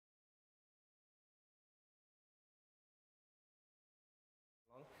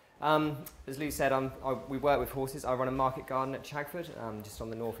As Lou said, we work with horses. I run a market garden at Chagford, just on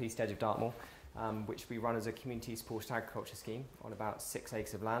the northeast edge of Dartmoor, which we run as a community-supported agriculture scheme on about 6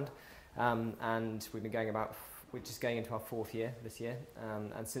 acres of land. And we've been we're just going into our 4th year this year.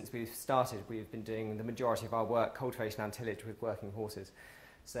 And since we've started, we've been doing the majority of our work, cultivation and tillage, with working horses.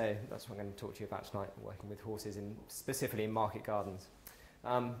 So that's what I'm going to talk to you about tonight, working with horses, specifically in market gardens.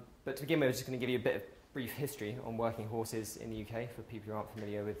 But to begin with, I'm just going to give you a bit of brief history on working horses in the UK for people who aren't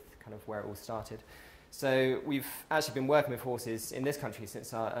familiar with kind of where it all started. So we've actually been working with horses in this country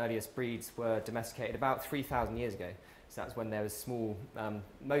since our earliest breeds were domesticated about 3,000 years ago. So that's when there was small,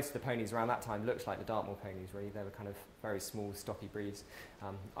 most of the ponies around that time looked like the Dartmoor ponies, really. They were kind of very small, stocky breeds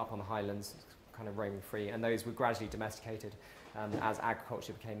up on the highlands, kind of roaming free. And those were gradually domesticated as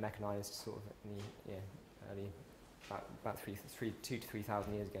agriculture became mechanised sort of in the early, about 2,000 to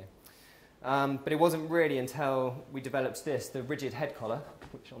 3,000 years ago. But it wasn't really until we developed the rigid head collar,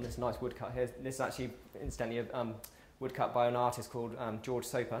 which on this nice woodcut here, this is actually incidentally a woodcut by an artist called George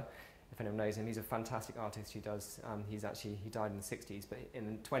Soper, if anyone knows him. He's a fantastic artist who does, he died in the 60s, but in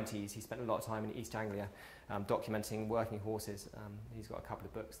the 20s he spent a lot of time in East Anglia documenting working horses. He's got a couple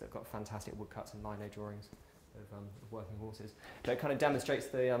of books that have got fantastic woodcuts and lino drawings of working horses. But it kind of demonstrates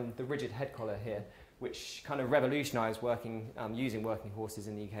the rigid head collar here, which kind of revolutionised using working horses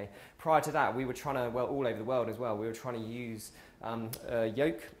in the UK. Prior to that, we were trying to, well, all over the world as well, we were trying to use a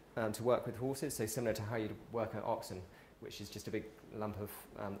yoke to work with horses, so similar to how you'd work an oxen, which is just a big lump of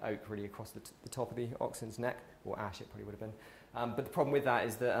oak really across the top of the oxen's neck, or ash it probably would have been. But the problem with that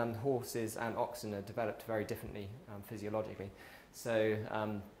is that horses and oxen are developed very differently physiologically. So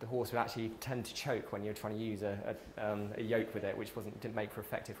the horse would actually tend to choke when you're trying to use a yoke with it, which didn't make for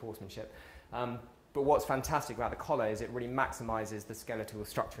effective horsemanship. But what's fantastic about the collar is it really maximises the skeletal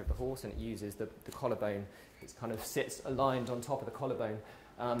structure of the horse, and it uses the collarbone. It kind of sits aligned on top of the collarbone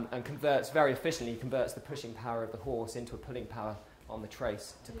and very efficiently converts the pushing power of the horse into a pulling power on the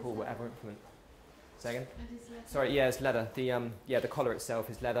trace to pull whatever implement. Say again? Sorry, yeah, it's leather. The collar itself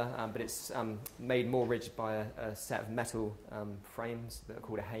is leather, but it's made more rigid by a set of metal frames that are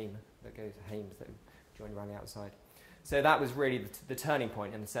called a hame, that hames that join around the outside. So that was really the turning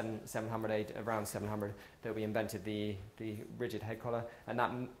point in the around 700, that we invented the rigid head collar, and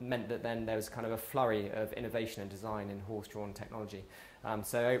that meant that then there was kind of a flurry of innovation and design in horse-drawn technology.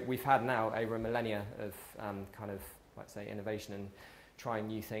 So we've had now over a millennia of kind of, let's say, innovation and trying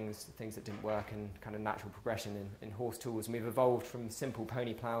new things that didn't work, and kind of natural progression in horse tools. And we've evolved from simple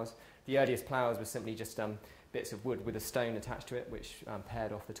pony ploughs. The earliest ploughs were simply just bits of wood with a stone attached to it, which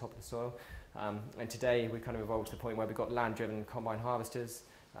pared off the top of the soil. And today we've kind of evolved to the point where we've got land-driven combine harvesters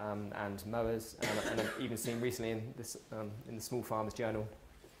and mowers, and I've even seen recently in the Small Farmers Journal,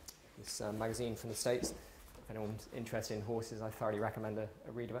 this magazine from the States. If anyone's interested in horses, I thoroughly recommend a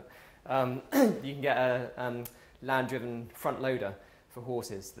read of it. You can get a land-driven front loader for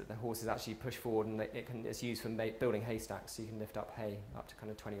horses that the horses actually push forward, and it's used for building haystacks, so you can lift up hay up to kind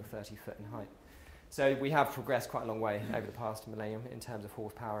of 20 or 30 foot in height. So we have progressed quite a long way over the past millennium in terms of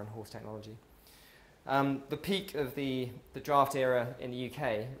horsepower and horse technology. The peak of the draft era in the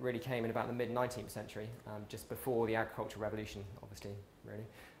UK really came in about the mid-19th century, just before the agricultural revolution, obviously, really,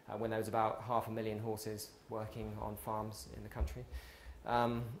 when there was about 500,000 horses working on farms in the country.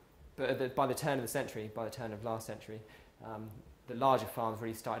 But by the turn of the century, by the turn of last century, the larger farms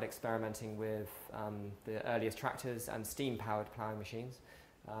really started experimenting with the earliest tractors and steam-powered ploughing machines.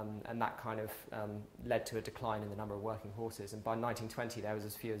 And that kind of led to a decline in the number of working horses. And by 1920, there was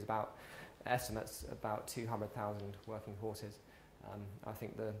as few as about 200,000 working horses. I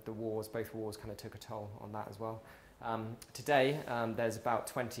think both wars kind of took a toll on that as well. Today, there's about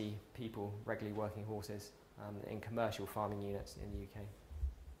 20 people regularly working horses in commercial farming units in the UK.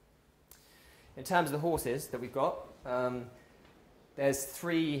 In terms of the horses that we've got, there's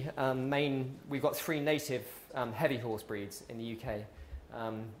we've got three native heavy horse breeds in the UK.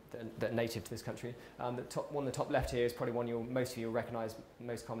 That are native to this country. The one on the top left here is probably one most of you will recognise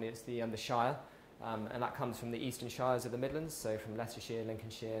most commonly. It's the Shire, and that comes from the eastern shires of the Midlands, so from Leicestershire,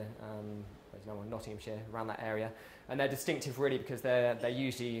 Lincolnshire, Nottinghamshire, around that area. And they're distinctive really because they're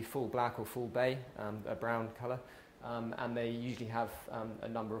usually full black or full bay, a brown colour, and they usually have a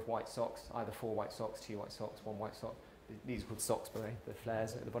number of white socks, either 4 white socks, 2 white socks, 1 white sock. These are called socks, by the way, the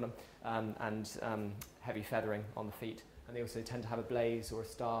flares at the bottom, and heavy feathering on the feet. And they also tend to have a blaze or a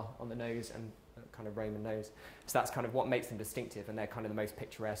star on the nose and a kind of Roman nose. So that's kind of what makes them distinctive, and they're kind of the most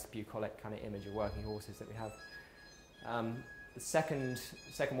picturesque, bucolic kind of image of working horses that we have. The second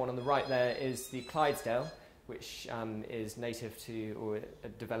one on the right there is the Clydesdale, which is native to, or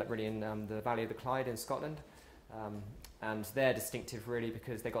developed really in the Valley of the Clyde in Scotland. And they're distinctive really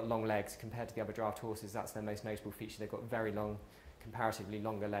because they've got long legs compared to the other draft horses. That's their most notable feature. They've got very long, comparatively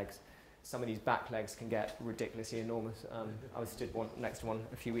longer legs. Some of these back legs can get ridiculously enormous. I was stood next to one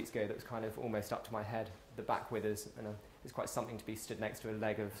a few weeks ago that was kind of almost up to my head. The back withers, and it's quite something to be stood next to a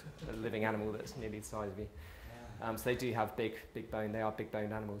leg of a living animal that's nearly the size of you. So they do have big bone. They are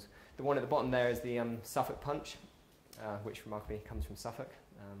big-boned animals. The one at the bottom there is the Suffolk Punch, which remarkably comes from Suffolk.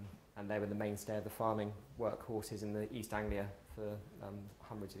 And they were the mainstay of the farming work horses in the East Anglia for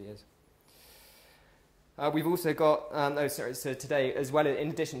hundreds of years. We've also got, so today, as well, in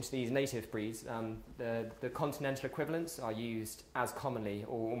addition to these native breeds, the continental equivalents are used as commonly,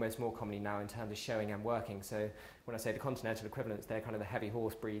 or almost more commonly now, in terms of showing and working. So when I say the continental equivalents, they're kind of the heavy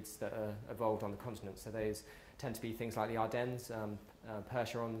horse breeds that are evolved on the continent. So those tend to be things like the Ardennes,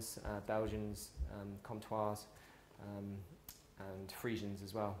 Percherons, Belgians, Comtois, and Frisians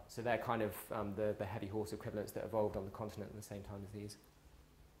as well. So they're kind of the heavy horse equivalents that evolved on the continent at the same time as these.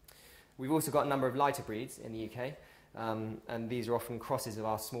 We've also got a number of lighter breeds in the UK, and these are often crosses of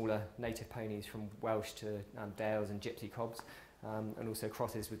our smaller native ponies from Welsh to Dales and Gypsy cobs, and also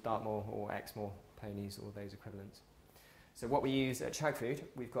crosses with Dartmoor or Exmoor ponies or those equivalents. So what we use at Chagfood,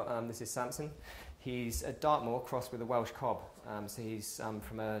 we've got, this is Samson. He's a Dartmoor crossed with a Welsh cob. So he's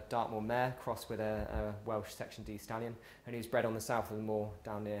from a Dartmoor mare crossed with a Welsh Section D stallion, and he's bred on the south of the moor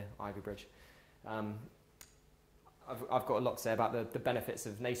down near Ivybridge. I've got a lot to say about the benefits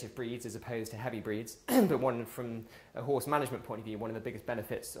of native breeds as opposed to heavy breeds, but from a horse management point of view, one of the biggest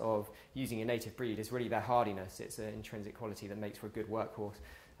benefits of using a native breed is really their hardiness. It's an intrinsic quality that makes for a good workhorse.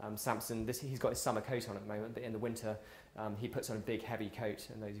 Samson, he's got his summer coat on at the moment, but in the winter he puts on a big heavy coat,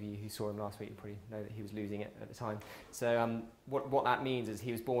 and those of you who saw him last week you probably know that he was losing it at the time. So what that means is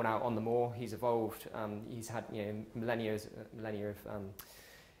he was born out on the moor, he's evolved, he's had millennia of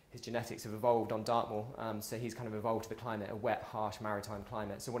his genetics have evolved on Dartmoor, so he's kind of evolved to the climate, a wet, harsh maritime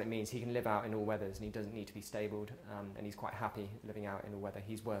climate. So what it means, he can live out in all weathers and he doesn't need to be stabled, and he's quite happy living out in all weather.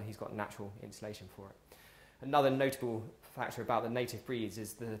 He's got natural insulation for it. Another notable factor about the native breeds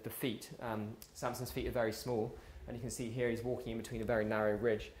is the feet. Samson's feet are very small, and you can see here he's walking in between a very narrow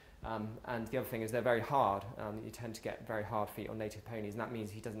ridge. And the other thing is they're very hard. You tend to get very hard feet on native ponies, and that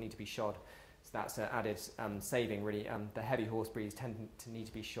means he doesn't need to be shod. So that's an added saving, really. The heavy horse breeds tend to need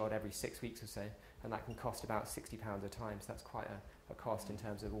to be shod every 6 weeks or so, and that can cost about £60 a time, so that's quite a cost in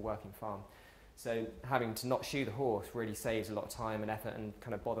terms of a working farm. So having to not shoe the horse really saves a lot of time and effort and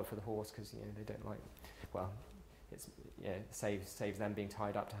kind of bother for the horse, because they don't like, well, it saves them being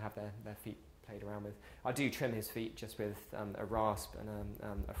tied up to have their feet played around with. I do trim his feet just with a rasp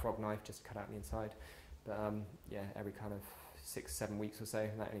and a frog knife, just to cut out the inside. But every kind of 6-7 weeks or so,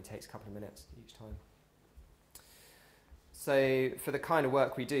 and that only takes a couple of minutes each time. So for the kind of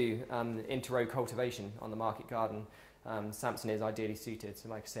work we do, inter-row cultivation on the market garden, Samson is ideally suited, so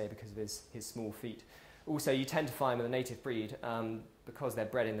like I say, because of his small feet. Also, you tend to find with a native breed, because they're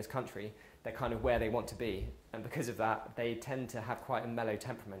bred in this country, they're kind of where they want to be, and because of that, they tend to have quite a mellow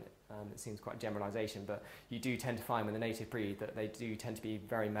temperament. It seems quite a generalisation, but you do tend to find with a native breed that they do tend to be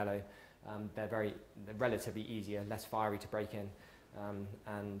very mellow. They're relatively easier, less fiery to break in,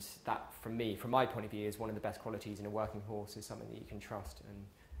 and that, from my point of view, is one of the best qualities in a working horse, is something that you can trust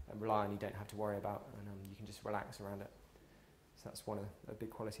and rely on, you don't have to worry about, and you can just relax around it. So that's a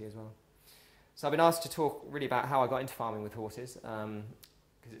big quality as well. So I've been asked to talk really about how I got into farming with horses,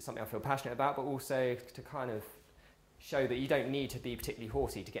 because it's something I feel passionate about, but also to kind of show that you don't need to be particularly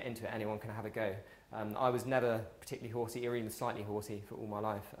horsey to get into it. Anyone can have a go. I was never particularly horsey, or even slightly horsey, for all my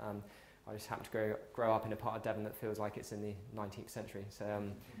life. I just happened to grow up in a part of Devon that feels like it's in the 19th century. So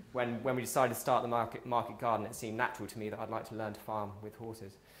when we decided to start the market garden, it seemed natural to me that I'd like to learn to farm with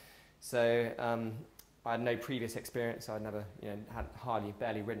horses. So I had no previous experience. I'd never, had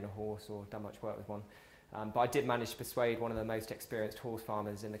barely ridden a horse or done much work with one. But I did manage to persuade one of the most experienced horse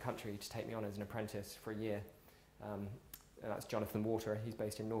farmers in the country to take me on as an apprentice for a year. And that's Jonathan Water. He's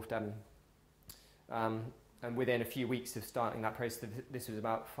based in North Devon. And within a few weeks of starting that process, this was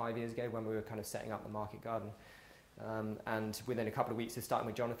about 5 years ago when we were kind of setting up the market garden. And within a couple of weeks of starting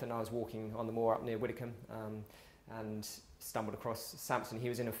with Jonathan, I was walking on the moor up near Widdicombe and stumbled across Samson. He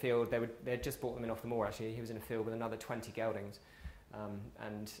was in a field, they had just brought them in off the moor actually. He was in a field with another 20 geldings.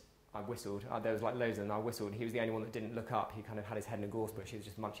 And I whistled. There was like loads of them. I whistled. He was the only one that didn't look up. He kind of had his head in a gorse bush. He was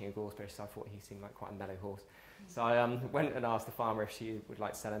just munching a gorse bush, so I thought he seemed like quite a mellow horse. So I went and asked the farmer if she would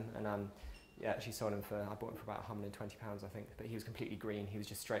like to sell him, and she sold him I bought him for about £120, I think, but he was completely green. He was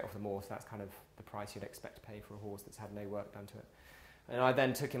just straight off the moor, so that's kind of the price you'd expect to pay for a horse that's had no work done to it. And I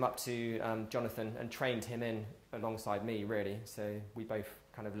then took him up to Jonathan and trained him in alongside me, really. So we both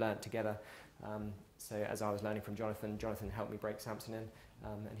kind of learnt together. So as I was learning from Jonathan, Jonathan helped me break Samson in,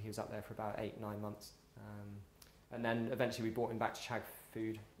 and he was up there for about 8-9 months. And then eventually we brought him back to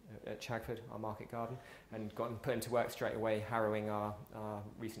Chagfood, at Chagford, our market garden, and put him to work straight away, harrowing our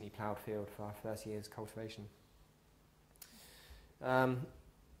recently ploughed field for our 30 years cultivation.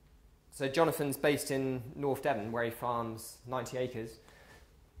 So Jonathan's based in North Devon, where he farms 90 acres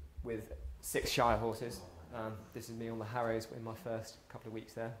with 6 Shire horses. This is me on the harrows in my first couple of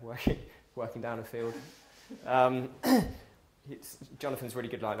weeks there, working down a field. Jonathan's really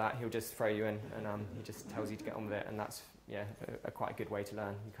good like that. He'll just throw you in, and he just tells you to get on with it, and that's quite a good way to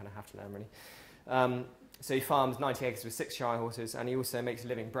learn. You kind of have to learn, really. So he farms 90 acres with 6 Shire horses, and he also makes a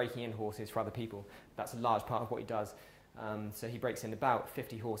living breaking in horses for other people. That's a large part of what he does. So he breaks in about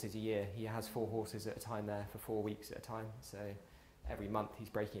 50 horses a year. He has 4 horses at a time there for 4 weeks at a time. So every month he's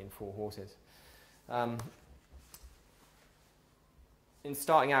breaking in 4 horses. In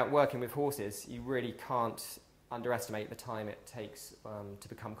starting out working with horses, you really can't underestimate the time it takes to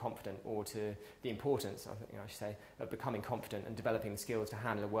become confident, or to the importance, I should say, of becoming confident and developing the skills to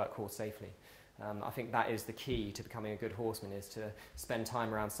handle a work horse safely. I think that is the key to becoming a good horseman, is to spend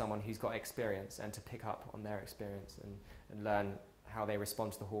time around someone who's got experience and to pick up on their experience and learn how they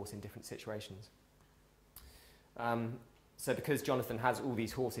respond to the horse in different situations. So because Jonathan has all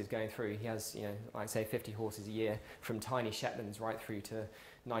these horses going through, he has, like I say, 50 horses a year, from tiny Shetlands right through to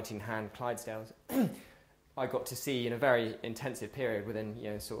 19-hand Clydesdales. I got to see in a very intensive period, within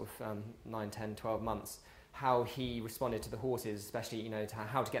 9, 10, 12 months, how he responded to the horses, especially to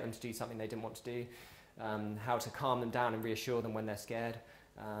how to get them to do something they didn't want to do, how to calm them down and reassure them when they're scared,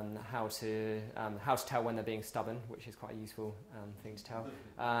 how to tell when they're being stubborn, which is quite a useful thing to tell,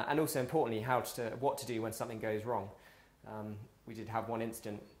 and also importantly what to do when something goes wrong. We did have one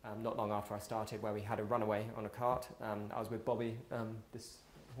incident not long after I started where we had a runaway on a cart. I was with Bobby, this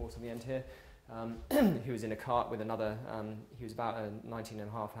horse on the end here, who was in a cart with another. He was about a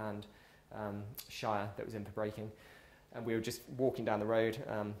 19.5 hand Shire that was in for breaking, and we were just walking down the road,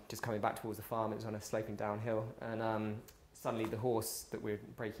 just coming back towards the farm. It was on a sloping downhill, and suddenly the horse that we were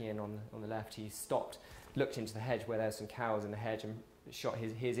breaking in on the left, he stopped, looked into the hedge where there's some cows in the hedge, and shot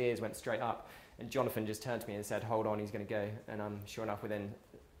his ears went straight up, and Jonathan just turned to me and said, "Hold on, he's going to go." And sure enough, within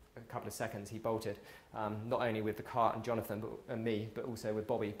a couple of seconds he bolted, not only with the cart and Jonathan and me, but also with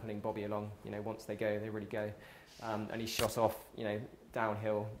Bobby, pulling Bobby along. Once they go, they really go, and he shot off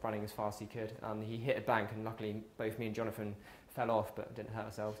downhill, running as fast as he could. He hit a bank, and luckily both me and Jonathan fell off but didn't hurt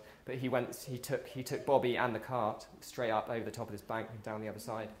ourselves. But he took Bobby and the cart straight up over the top of this bank and down the other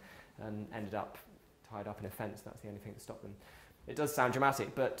side, and ended up tied up in a fence. That's the only thing that stopped them. It does sound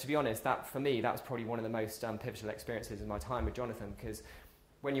dramatic, but to be honest, for me that was probably one of the most pivotal experiences in my time with Jonathan, because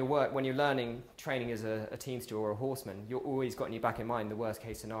when you're learning training as a teamster or a horseman, you're always got in your back in mind the worst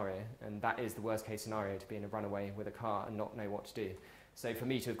case scenario, and that is the worst case scenario, to be in a runaway with a car and not know what to do. So for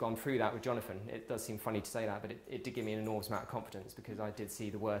me to have gone through that with Jonathan, it does seem funny to say that, but it did give me an enormous amount of confidence, because I did see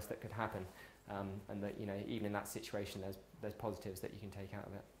the worst that could happen, and that even in that situation there's positives that you can take out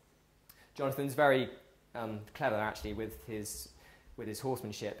of it. Jonathan's very clever actually with his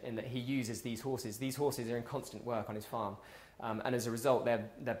horsemanship, in that he uses these horses. These horses are in constant work on his farm, and as a result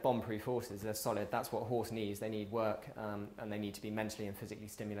they're bomb-proof horses. They're solid. That's what a horse needs. They need work, and they need to be mentally and physically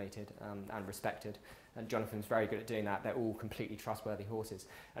stimulated and respected, and Jonathan's very good at doing that. They're all completely trustworthy horses,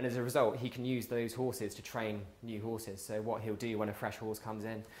 and as a result he can use those horses to train new horses. So what he'll do when a fresh horse comes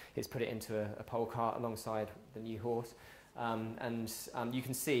in is put it into a pole cart alongside the new horse. And you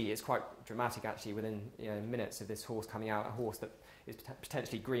can see it's quite dramatic actually within minutes of this horse coming out. A horse that is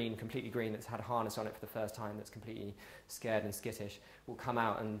potentially green, completely green, that's had a harness on it for the first time, that's completely scared and skittish, will come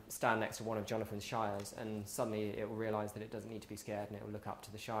out and stand next to one of Jonathan's Shires, and suddenly it will realise that it doesn't need to be scared, and it will look up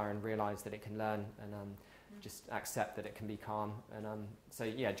to the Shire and realise that it can learn and just accept that it can be calm. And so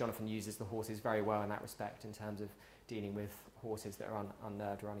yeah, Jonathan uses the horses very well in that respect, in terms of dealing with horses that are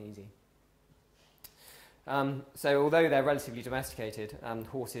unnerved or uneasy. So although they're relatively domesticated,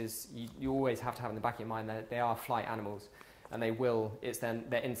 horses, you always have to have in the back of your mind that they are flight animals, and it's then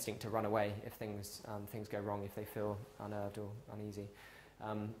their instinct to run away if things go wrong, if they feel unnerved or uneasy.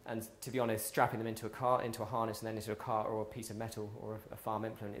 And to be honest, strapping them into a harness and then into a cart or a piece of metal or a farm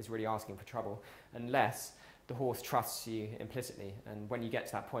implement is really asking for trouble, unless the horse trusts you implicitly. And when you get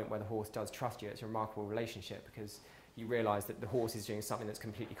to that point where the horse does trust you, it's a remarkable relationship, because you realise that the horse is doing something that's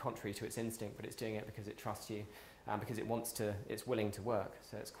completely contrary to its instinct, but it's doing it because it trusts you, because it's willing to work.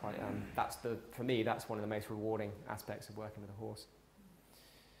 So it's quite, for me, that's one of the most rewarding aspects of working with a horse.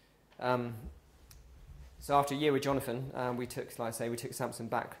 So after a year with Jonathan, we took Samson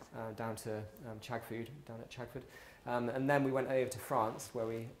back down to Chagfood, down at Chagford, And then we went over to France, where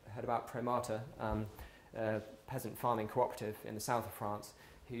we heard about Promata, a peasant farming cooperative in the south of France,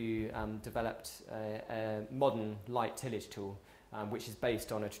 who developed a modern light tillage tool, which is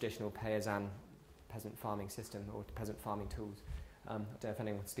based on a traditional paysan peasant farming system, or peasant farming tools. I don't know if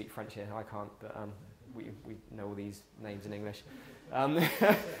anyone can speak French here, I can't, but we know all these names in English.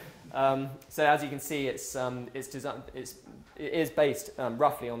 So as you can see, it is based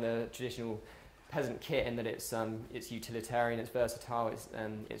roughly on the traditional peasant kit, in that it's utilitarian, it's versatile,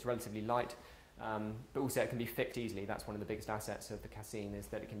 it's relatively light, but also it can be fixed easily. That's one of the biggest assets of the Cassine, is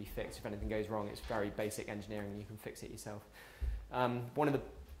that it can be fixed. If anything goes wrong, it's very basic engineering, you can fix it yourself. One of the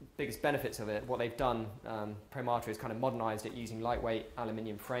biggest benefits of it, what they've done, Promata, is kind of modernised it using lightweight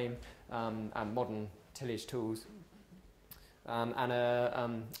aluminium frame and modern tillage tools,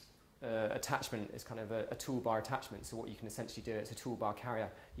 and attachment is kind of a toolbar attachment. So what you can essentially do, it's a toolbar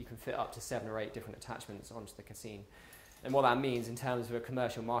carrier. You can fit up to 7 or 8 different attachments onto the Cassine. And what that means in terms of a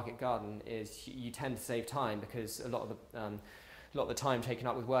commercial market garden is you tend to save time, because a lot of the time taken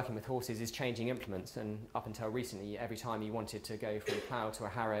up with working with horses is changing implements. And up until recently, every time you wanted to go from a plough to a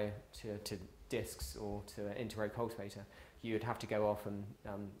harrow to discs or to an inter-row cultivator, you would have to go off and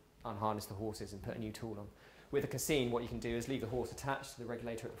unharness the horses and put a new tool on. With a Cassine, what you can do is leave the horse attached to the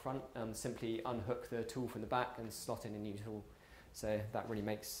regulator at the front and simply unhook the tool from the back and slot in a new tool. So that really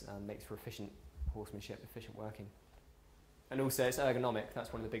makes for efficient horsemanship, efficient working. And also it's ergonomic.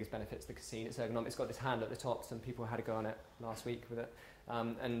 That's one of the biggest benefits of the Cassine. It's ergonomic. It's got this hand at the top. Some people had a go on it last week with it.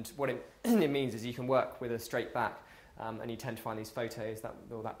 And what it means is you can work with a straight back. And you tend to find these photos,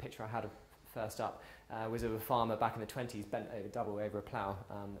 that picture I had first up, was of a farmer back in the 20s, bent over double over a plough.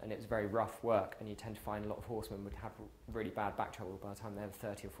 And it was very rough work. And you tend to find a lot of horsemen would have really bad back trouble by the time they were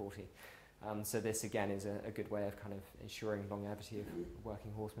 30 or 40. So this, again, is a good way of kind of ensuring longevity of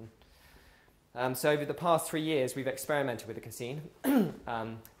working horsemen. So over the past 3 years, we've experimented with the Cassine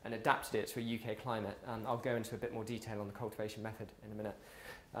and adapted it to a UK climate. I'll go into a bit more detail on the cultivation method in a minute.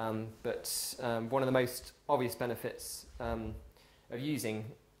 But one of the most obvious benefits of using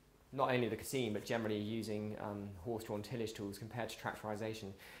not only the Cassine, but generally using horse-drawn tillage tools compared to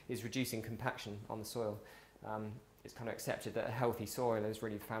tractorization is reducing compaction on the soil. It's kind of accepted that a healthy soil is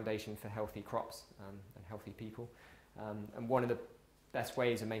really the foundation for healthy crops and healthy people. And one of the best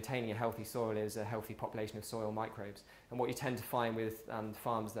ways of maintaining a healthy soil is a healthy population of soil microbes. And what you tend to find with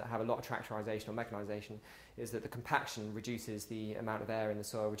farms that have a lot of tractorization or mechanisation is that the compaction reduces the amount of air in the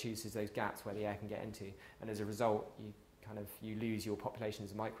soil, reduces those gaps where the air can get into, and as a result you lose your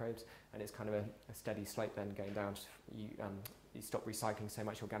populations of microbes, and it's kind of a steady slope then going down. You stop recycling so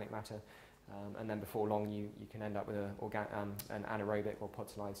much organic matter, and then before long you can end up with an anaerobic or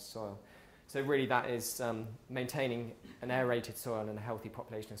podzolized soil. So really that is maintaining an aerated soil and a healthy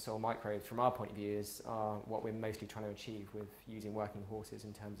population of soil microbes, from our point of view, is what we're mostly trying to achieve with using working horses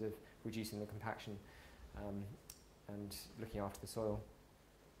in terms of reducing the compaction and looking after the soil.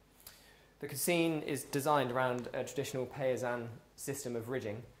 The Cassine is designed around a traditional paysan system of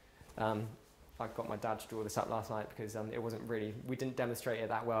ridging. I got my dad to draw this up last night because it wasn't really, we didn't demonstrate it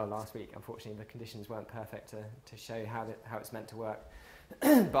that well last week. Unfortunately, the conditions weren't perfect to show how it's meant to work.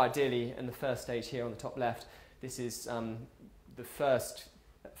 But ideally, in the first stage here on the top left, this is the first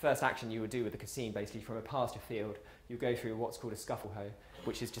action you would do with the Cassine. Basically, from a pasture field, you go through what's called a scuffle hoe,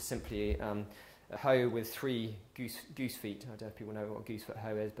 which is just simply a hoe with 3 goose feet. I don't know if people know what a goose foot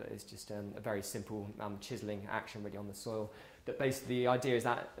hoe is, but it's just a very simple chiselling action really on the soil. But basically the idea is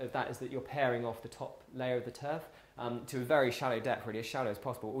that you're paring off the top layer of the turf to a very shallow depth, really as shallow as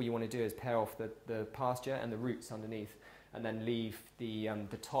possible. All you want to do is pare off the pasture and the roots underneath, and then leave the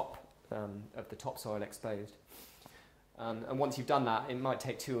top of the topsoil exposed. And once you've done that, it might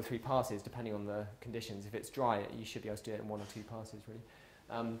take 2 or 3 passes depending on the conditions. If it's dry, you should be able to do it in 1 or 2 passes really.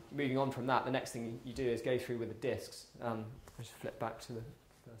 Moving on from that, the next thing you do is go through with the discs. I'll just flip back to the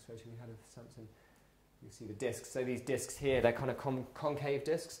first photo we had of Samson. You see the discs. So these discs here, they're kind of concave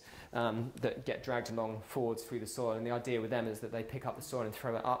discs that get dragged along forwards through the soil. And the idea with them is that they pick up the soil and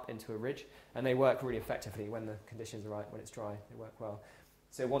throw it up into a ridge. And they work really effectively when the conditions are right, when it's dry. They work well.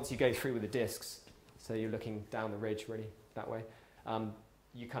 So once you go through with the discs, so you're looking down the ridge really that way,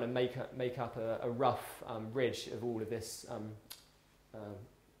 you kind of make up a rough ridge of all of this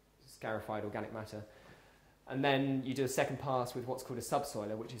scarified organic matter. And then you do a second pass with what's called a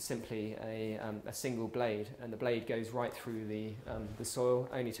subsoiler, which is simply a single blade, and the blade goes right through the soil,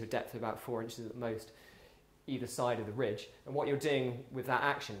 only to a depth of about 4 inches at most, either side of the ridge. And what you're doing with that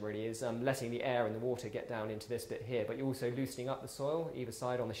action really is letting the air and the water get down into this bit here, but you're also loosening up the soil either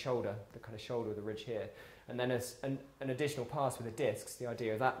side on the shoulder, the kind of shoulder of the ridge here. And then an additional pass with the discs, the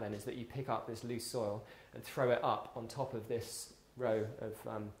idea of that then is that you pick up this loose soil and throw it up on top of this row of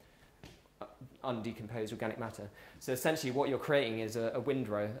undecomposed organic matter. So essentially what you're creating is a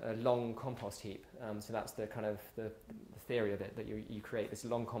windrow, a long compost heap. So that's the kind of the theory of it, that you create this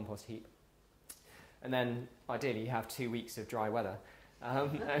long compost heap. And then ideally you have 2 weeks of dry weather.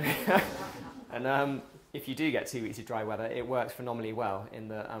 If you do get 2 weeks of dry weather, it works phenomenally well in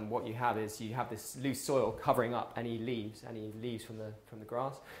that what you have is you have this loose soil covering up any leaves from the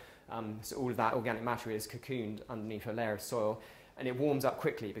grass. So all of that organic matter is cocooned underneath a layer of soil, and it warms up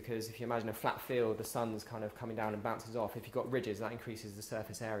quickly because if you imagine a flat field, the sun's kind of coming down and bounces off. If you've got ridges, that increases the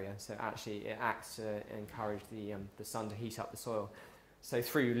surface area. So actually it acts to encourage the sun to heat up the soil. So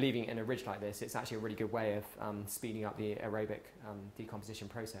through leaving it in a ridge like this, it's actually a really good way of speeding up the aerobic decomposition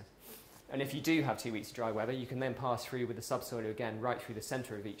process. And if you do have 2 weeks of dry weather, you can then pass through with the subsoil again right through the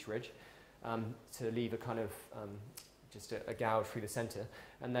centre of each ridge to leave a kind of just a gouge through the centre.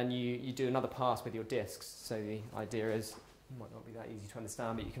 And then you do another pass with your discs. So the idea is, it might not be that easy to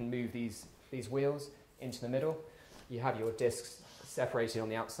understand, but you can move these wheels into the middle. You have your discs separated on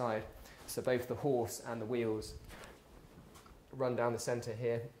the outside. So both the horse and the wheels run down the centre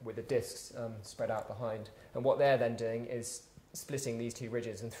here with the discs spread out behind. And what they're then doing is splitting these two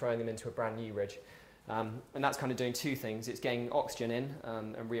ridges and throwing them into a brand new ridge. And that's kind of doing two things. It's getting oxygen in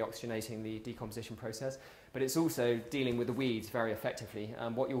and reoxygenating the decomposition process, but it's also dealing with the weeds very effectively.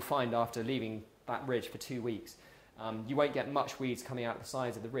 What you'll find after leaving that ridge for 2 weeks, you won't get much weeds coming out the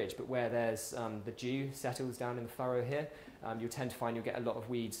sides of the ridge, but where there's the dew settles down in the furrow here, you'll tend to find you'll get a lot of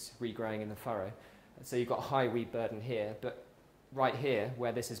weeds regrowing in the furrow. So you've got a high weed burden here, but right here,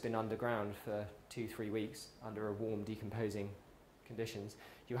 where this has been underground for 2-3 weeks under a warm decomposing conditions,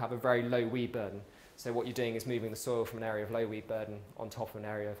 you have a very low weed burden. So what you're doing is moving the soil from an area of low weed burden on top of an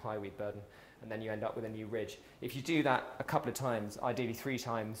area of high weed burden, and then you end up with a new ridge. If you do that a couple of times, ideally 3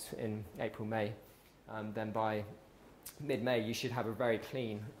 times in April, May, then by mid-May you should have a very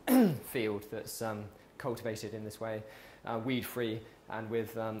clean field that's cultivated in this way, weed-free, and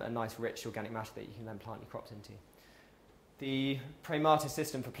with a nice rich organic matter that you can then plant your crops into. The premata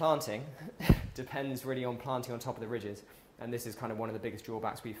system for planting depends really on planting on top of the ridges, and this is kind of one of the biggest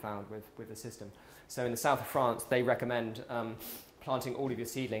drawbacks we've found with the system. So in the south of France, they recommend planting all of your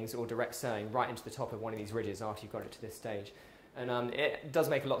seedlings or direct sowing right into the top of one of these ridges after you've got it to this stage. And it does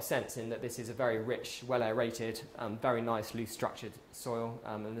make a lot of sense in that this is a very rich, well-aerated, very nice, loose structured soil,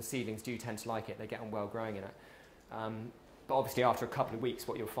 and the seedlings do tend to like it. They get on well growing in it. But obviously after a couple of weeks,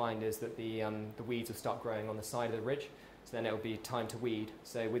 what you'll find is that the weeds will start growing on the side of the ridge. So then it will be time to weed.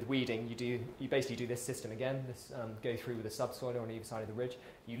 So with weeding, you basically do this system again. Go through with the subsoil on either side of the ridge.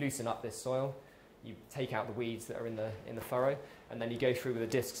 You loosen up this soil. You take out the weeds that are in the furrow, and then you go through with the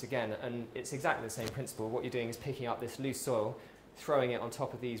discs again. And it's exactly the same principle. What you're doing is picking up this loose soil, throwing it on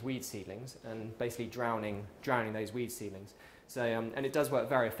top of these weed seedlings, and basically drowning those weed seedlings. So and it does work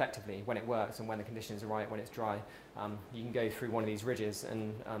very effectively when it works and when the conditions are right, when it's dry. You can go through one of these ridges,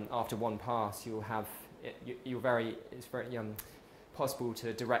 and after one pass, you'll have it's very possible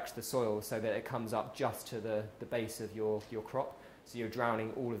to direct the soil so that it comes up just to the base of your crop. So you're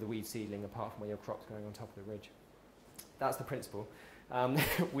drowning all of the weed seedling apart from where your crop's going on top of the ridge. That's the principle.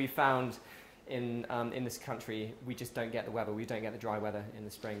 We found in this country, we just don't get the weather. We don't get the dry weather in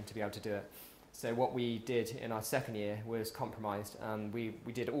the spring to be able to do it. So what we did in our second year was compromised. We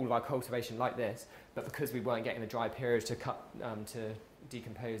did all of our cultivation like this, but because we weren't getting the dry period to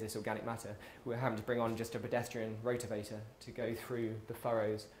decompose this organic matter, we were having to bring on just a pedestrian rotavator to go through the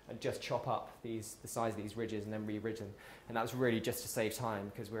furrows and just chop up the size of these ridges and then re-ridge them. And that was really just to save time,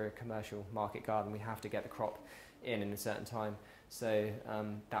 because we're a commercial market garden. We have to get the crop in a certain time. So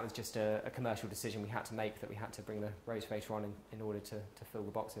that was just a commercial decision we had to make, that we had to bring the rotavator on in order to fill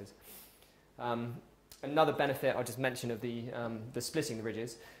the boxes. Another benefit I just mentioned of the splitting the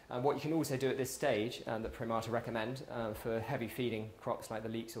ridges, what you can also do at this stage that Premata recommend for heavy feeding crops like the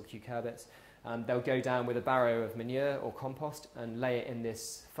leeks or cucurbits, they'll go down with a barrow of manure or compost and lay it in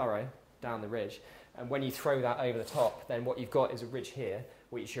this furrow down the ridge. And when you throw that over the top, then what you've got is a ridge here,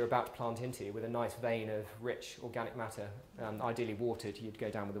 which you're about to plant into with a nice vein of rich organic matter, ideally watered. You'd go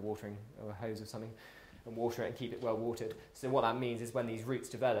down with a watering or a hose or something and water it and keep it well watered. So what that means is when these roots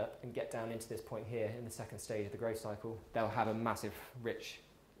develop and get down into this point here in the second stage of the growth cycle, they'll have a massive rich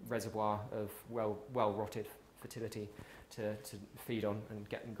reservoir of well-rotted fertility to feed on and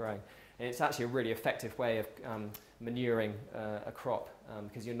get them growing. And it's actually a really effective way of manuring a crop,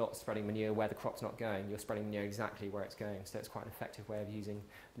 because you're not spreading manure where the crop's not going, you're spreading manure exactly where it's going. So it's quite an effective way of using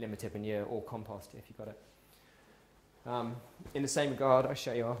limited manure or compost if you've got it. In the same regard, I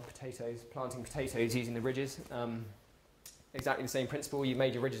show you our potatoes, planting potatoes using the ridges. Exactly the same principle. You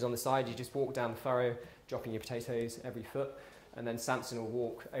made your ridges on the side, you just walk down the furrow, dropping your potatoes every foot, and then Samson will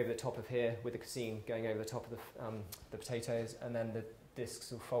walk over the top of here with the cassine going over the top of the potatoes, and then the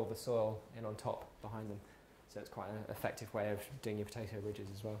discs will fold the soil in on top behind them. So it's quite an effective way of doing your potato ridges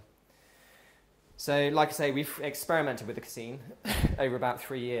as well. So like I say, we've experimented with the cassine over about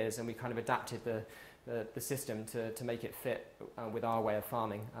 3 years, and we kind of adapted the system to make it fit with our way of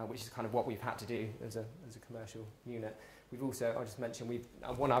farming, which is kind of what we've had to do as a commercial unit. We've also, I'll just mention,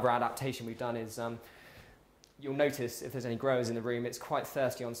 one other adaptation we've done is, you'll notice if there's any growers in the room, it's quite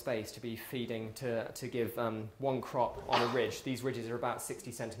thirsty on space to be feeding, to give one crop on a ridge. These ridges are about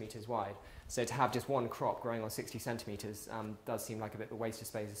 60 centimetres wide. So to have just one crop growing on 60 centimetres does seem like a bit of a waste of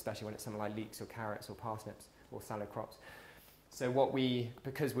space, especially when it's something like leeks or carrots or parsnips or salad crops. So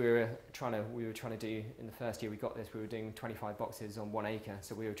because we were trying to do, in the first year we got this, we were doing 25 boxes on 1 acre,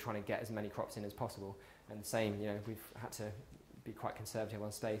 so we were trying to get as many crops in as possible. And the same, we've had to be quite conservative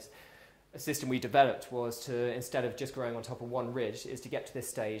on space. A system we developed was to, instead of just growing on top of one ridge, is to get to this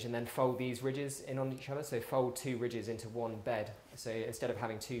stage and then fold these ridges in on each other. So fold 2 ridges into one bed. So instead of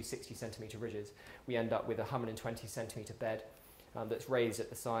having 2 60 centimetre ridges, we end up with a 120 centimetre bed that's raised at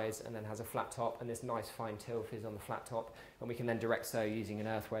the sides and then has a flat top, and this nice fine till is on the flat top, and we can then direct sow using an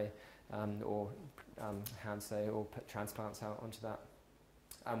earthway or hand sow or put transplants out onto that.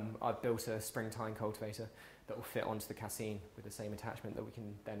 I've built a springtime cultivator that will fit onto the cassine with the same attachment that we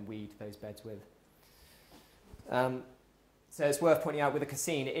can then weed those beds with. So it's worth pointing out with a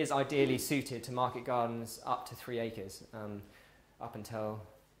cassine, it is ideally suited to market gardens up to 3 acres. Up until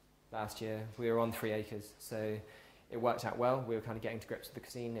last year, we were on 3 acres, so it worked out well. We were kind of getting to grips with the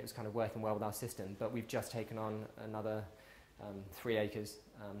cassine. It was kind of working well with our system, but we've just taken on another 3 acres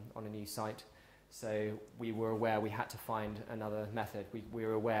on a new site. So we were aware we had to find another method. We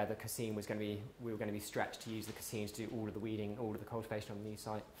were aware the cassine was we were going to be stretched to use the cassine to do all of the weeding, all of the cultivation on the new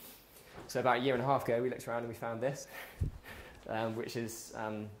site. So about 1.5 years ago, we looked around and we found this, which is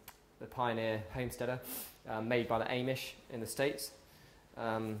the Pioneer Homesteader, made by the Amish in the States.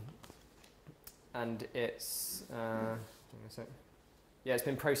 And it's, it's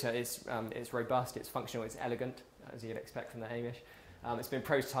been it's robust, it's functional, it's elegant, as you'd expect from the Amish. It's been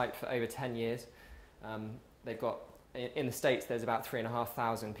prototyped for over 10 years. They've got, in the States, there's about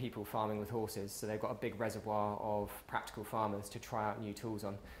 3,500 people farming with horses, so they've got a big reservoir of practical farmers to try out new tools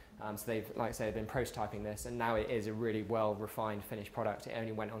on. So they've, like I say, they've been prototyping this, and now it is a really well-refined finished product. It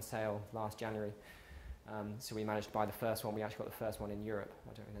only went on sale last January. So we managed to buy the first one. We actually got the first one in Europe.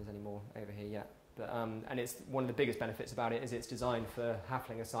 I don't think there's any more over here yet. But, and it's one of the biggest benefits about it is it's designed for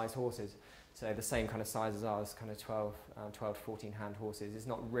Haflinger-sized horses. So the same kind of size as ours, kind of 12 to 14 hand horses. It's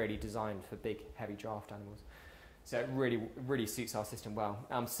not really designed for big, heavy draft animals. So it really suits our system well.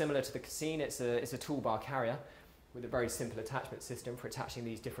 Similar to the cassine, it's a toolbar carrier with a very simple attachment system for attaching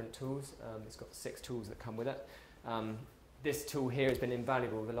these different tools. It's got 6 tools that come with it. This tool here has been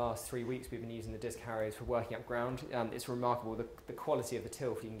invaluable. The last 3 weeks we've been using the disc harrows for working up ground. It's remarkable. The quality of the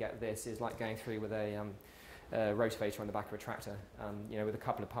till, if you can get this, is like going through with a rotavator on the back of a tractor. With a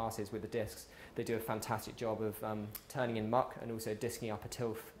couple of passes with the discs, they do a fantastic job of turning in muck and also disking up a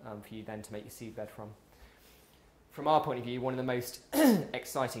tilth for you then to make your seed bed from. From our point of view, one of the most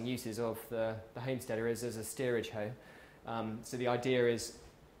exciting uses of the homesteader is as a steerage hoe. So the idea is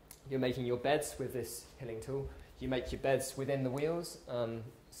you're making your beds with this hilling tool. You make your beds within the wheels,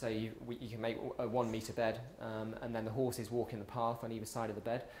 so you can make a 1 metre bed, and then the horses walk in the path on either side of the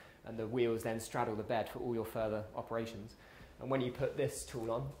bed, and the wheels then straddle the bed for all your further operations. And when you put this tool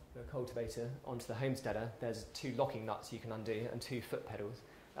on, the cultivator, onto the homesteader, there's 2 locking nuts you can undo and 2 foot pedals.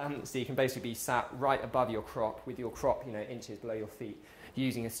 So you can basically be sat right above your crop, with your crop inches below your feet,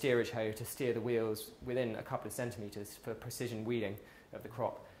 using a steerage hoe to steer the wheels within a couple of centimetres for precision weeding of the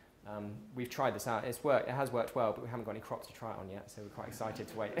crop. We've tried this out. It has worked well, but we haven't got any crops to try it on yet, so we're quite excited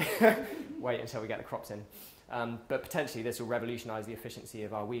to wait until we get the crops in. But potentially this will revolutionise the efficiency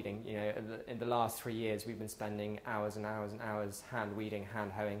of our weeding. In the last 3 years, we've been spending hours and hours and hours hand weeding,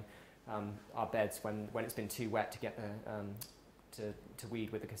 hand hoeing our beds when it's been too wet to get to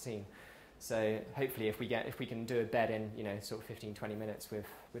weed with the cassine. So hopefully, if we can do a bed in sort of 15-20 minutes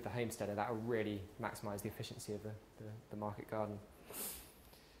with the homesteader, that will really maximise the efficiency of the market garden.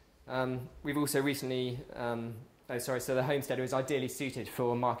 We've also recently, so the homesteader is ideally suited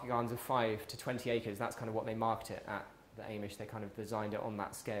for market gardens of 5 to 20 acres. That's kind of what they market it at, the Amish. They kind of designed it on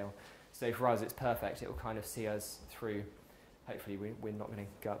that scale. So for us, it's perfect. It will kind of see us through. Hopefully, we're not going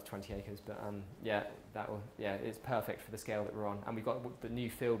to go up to 20 acres, but it's perfect for the scale that we're on. And we've got the new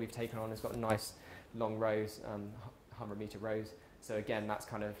field we've taken on has got nice long rows, 100-metre rows. So again, that's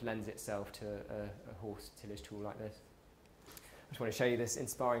kind of lends itself to a horse tillage tool like this. I just want to show you this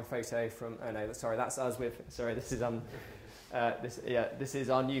inspiring photo from, oh no, sorry, that's us with, sorry, this is this is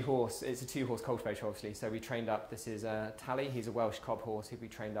our new horse. It's a 2-horse cultivator, obviously. So we trained up, this is Tally, he's a Welsh cob horse who we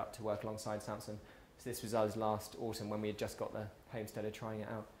trained up to work alongside Samson. So this was us last autumn when we had just got the homesteader trying it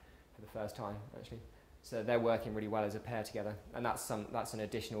out for the first time, actually. So they're working really well as a pair together, and that's an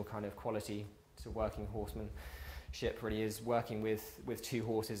additional kind of quality to working horsemanship, really, is working with 2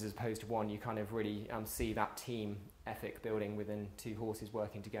 horses as opposed to 1. You kind of really see that team ethic building within 2 horses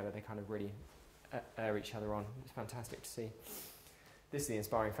working together. They kind of really urge each other on. It's fantastic to see. This is the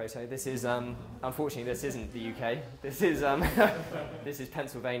inspiring photo. This is, unfortunately, this isn't the UK. This is, this is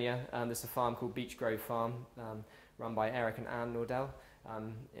Pennsylvania. There's a farm called Beech Grove Farm, run by Eric and Ann Nordell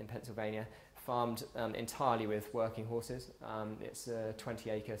in Pennsylvania, farmed entirely with working horses. It's a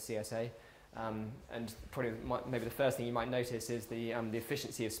 20-acre CSA. And probably maybe the first thing you might notice is the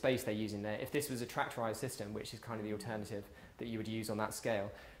efficiency of space they're using there. If this was a tractorized system, which is kind of the alternative that you would use on that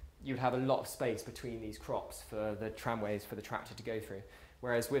scale, you'd have a lot of space between these crops for the tramways for the tractor to go through.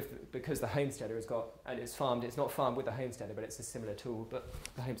 Whereas because the homesteader has got, and it's not farmed with the homesteader, but it's a similar tool, but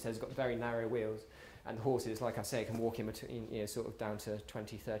the homesteader's got very narrow wheels, and the horses, like I say, can walk in between, sort of down to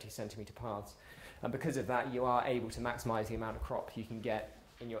 20, 30 centimetre paths. And because of that, you are able to maximise the amount of crop you can get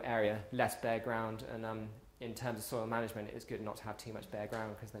in your area, less bare ground, and in terms of soil management, it's good not to have too much bare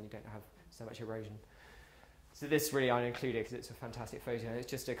ground because then you don't have so much erosion. So this really I included because it's a fantastic photo. It's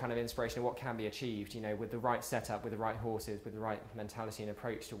just a kind of inspiration of what can be achieved, with the right setup, with the right horses, with the right mentality and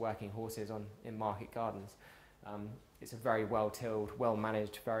approach to working horses in market gardens. It's a very well-tilled,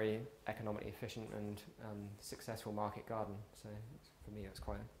 well-managed, very economically efficient and successful market garden. So for me, it's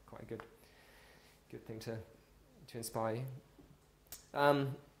quite a good thing to inspire you.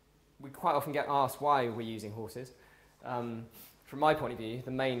 We quite often get asked why we're using horses. From my point of view,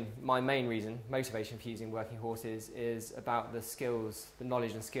 my main reason, motivation for using working horses is about the skills, the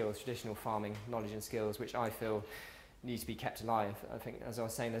knowledge and skills, traditional farming knowledge and skills, which I feel need to be kept alive. I think, as I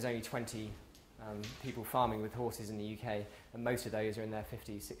was saying, there's only 20 people farming with horses in the UK, and most of those are in their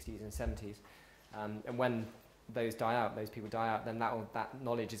 50s, 60s and 70s. And when those people die out, then that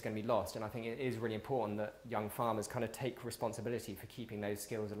knowledge is going to be lost. And I think it is really important that young farmers kind of take responsibility for keeping those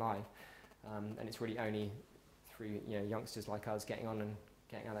skills alive. And it's really only through youngsters like us getting out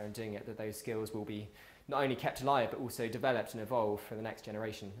there and doing it that those skills will be not only kept alive but also developed and evolved for the next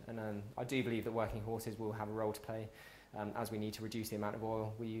generation. And I do believe that working horses will have a role to play as we need to reduce the amount of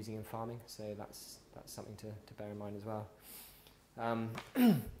oil we're using in farming. So that's something to bear in mind as well.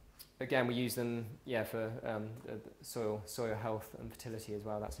 Again, we use them for soil health and fertility as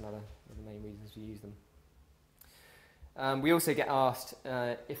well. That's another of the main reasons we use them. We also get asked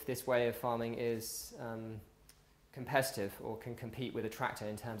if this way of farming is competitive or can compete with a tractor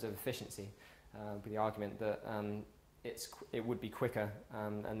in terms of efficiency, with the argument that it would be quicker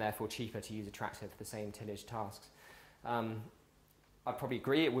and therefore cheaper to use a tractor for the same tillage tasks. I'd probably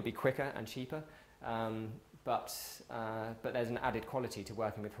agree it would be quicker and cheaper, but there's an added quality to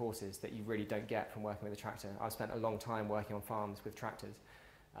working with horses that you really don't get from working with a tractor. I've spent a long time working on farms with tractors,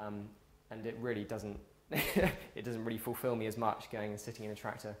 and it really doesn't it doesn't really fulfill me as much going and sitting in a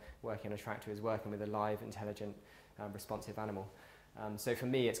tractor, working on a tractor, as working with a live, intelligent, responsive animal. So for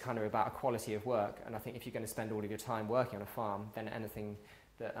me, it's kind of about a quality of work, and I think if you're going to spend all of your time working on a farm, then anything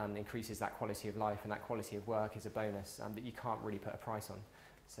that increases that quality of life and that quality of work is a bonus that you can't really put a price on.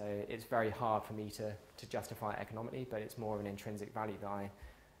 So it's very hard for me to justify it economically, but it's more of an intrinsic value that I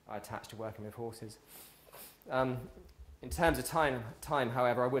attach to working with horses. In terms of time,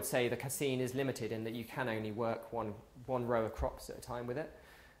 however, I would say the cassine is limited in that you can only work one row of crops at a time with it.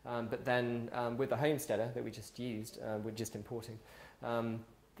 But then with the homesteader that we just used, we're just importing,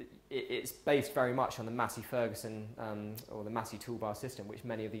 it's based very much on the Massey Ferguson or the Massey toolbar system, which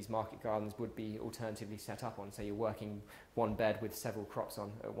many of these market gardens would be alternatively set up on. So you're working one bed with several crops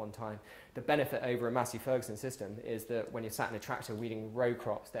on at one time. The benefit over a Massey Ferguson system is that when you're sat in a tractor weeding row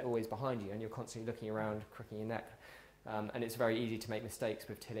crops, they're always behind you and you're constantly looking around, crooking your neck. And it's very easy to make mistakes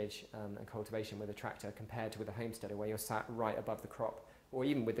with tillage and cultivation with a tractor compared to with a homesteader where you're sat right above the crop, or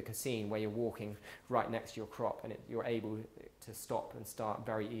even with the cassine where you're walking right next to your crop and you're able to stop and start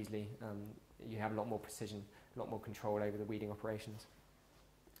very easily. You have a lot more precision, a lot more control over the weeding operations.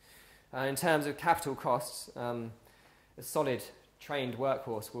 In terms of capital costs, a solid trained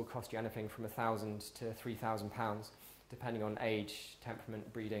workhorse will cost you anything from £1,000 to £3,000 depending on age,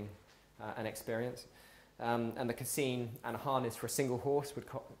 temperament, breeding and experience. And the cassine and a harness for a single horse would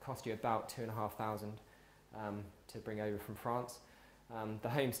cost you about £2,500 to bring over from France. The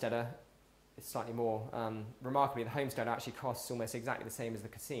homesteader, it's slightly more. Remarkably, the homestead actually costs almost exactly the same as the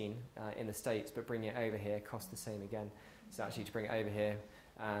casine in the States, but bringing it over here costs the same again. So actually to bring it over here,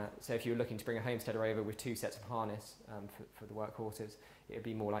 so if you were looking to bring a homesteader over with 2 sets of harness for the work horses, it would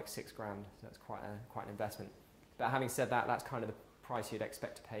be more like $6,000. So that's quite an investment. But having said that, that's kind of the price you'd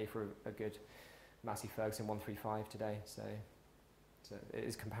expect to pay for a good Massey Ferguson 135 today. So it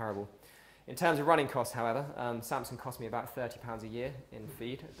is comparable. In terms of running costs, however, Samson cost me about £30 a year in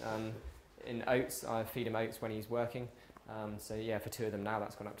feed. In oats, I feed him oats when he's working. So yeah, for 2 of them now,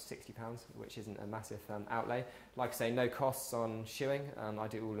 that's gone up to £60, which isn't a massive outlay. Like I say, no costs on shoeing. I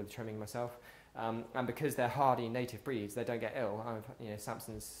do all of the trimming myself. And because they're hardy native breeds, they don't get ill.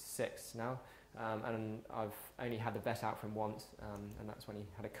 Samson's 6 now, and I've only had the vet out for him once, and that's when he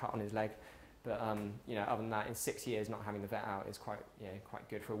had a cut on his leg. But other than that, in 6 years, not having the vet out is quite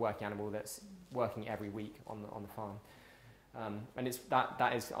good for a working animal that's working every week on the farm. And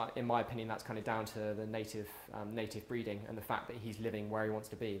that is, in my opinion, that's kind of down to the native breeding and the fact that he's living where he wants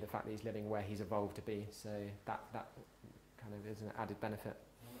to be, the fact that he's living where he's evolved to be. So that kind of is an added benefit.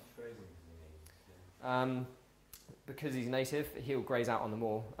 How much grazing does he need? Because he's native, he'll graze out on the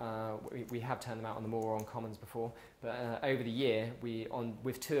moor. We have turned them out on the moor or on commons before, but over the year,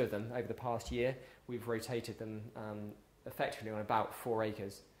 with 2 of them over the past year, we've rotated them effectively on about 4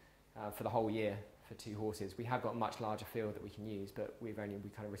 acres for the whole year for 2 horses. We have got a much larger field that we can use, but we kind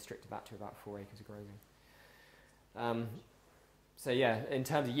of restricted that to about 4 acres of grazing. So yeah, in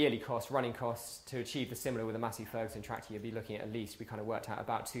terms of yearly costs, running costs, to achieve the similar with a Massey Ferguson tractor, you'll be looking at least, we kind of worked out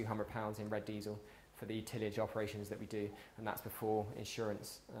about £200 in red diesel for the tillage operations that we do, and that's before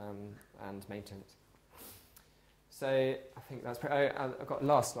insurance and maintenance. So I think that's I've got the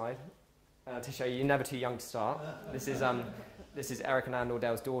last slide to show you're never too young to start. This is Eric and Anne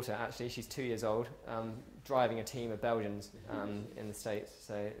Nordell's daughter, actually. She's 2 years old, driving a team of Belgians in the States.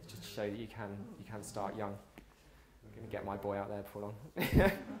 So just to show that you can start young. I'm going to get my boy out there before long.